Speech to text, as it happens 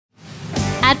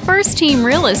At First Team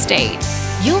Real Estate,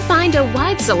 you'll find a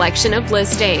wide selection of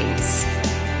listings.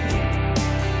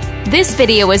 This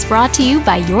video is brought to you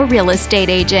by your real estate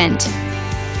agent.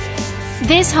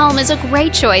 This home is a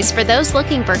great choice for those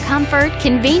looking for comfort,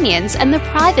 convenience, and the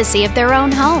privacy of their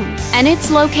own home, and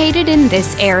it's located in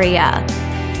this area.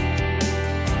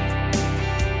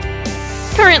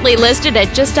 Currently listed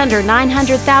at just under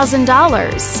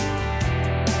 $900,000.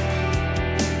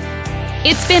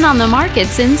 It's been on the market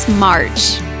since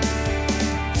March.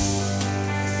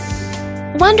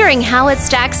 Wondering how it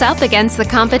stacks up against the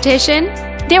competition?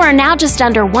 There are now just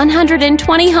under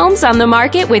 120 homes on the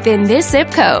market within this zip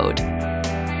code.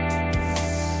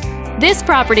 This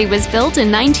property was built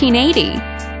in 1980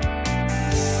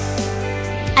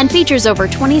 and features over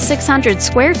 2,600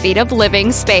 square feet of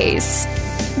living space,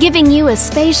 giving you a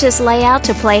spacious layout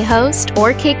to play host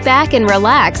or kick back and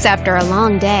relax after a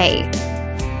long day.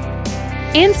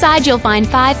 Inside, you'll find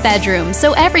 5 bedrooms,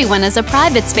 so everyone has a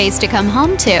private space to come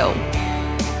home to,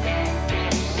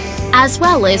 as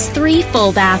well as 3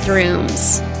 full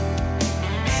bathrooms.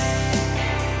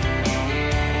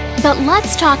 But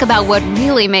let's talk about what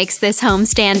really makes this home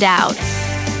stand out.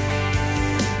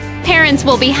 Parents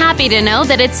will be happy to know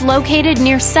that it's located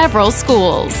near several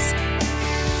schools.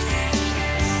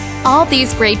 All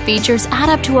these great features add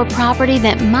up to a property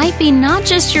that might be not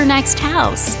just your next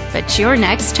house, but your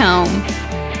next home.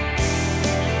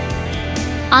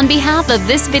 On behalf of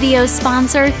this video's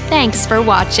sponsor, thanks for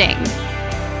watching.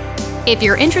 If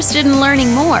you're interested in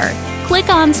learning more, click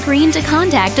on screen to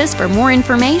contact us for more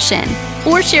information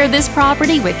or share this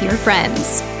property with your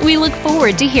friends. We look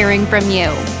forward to hearing from you.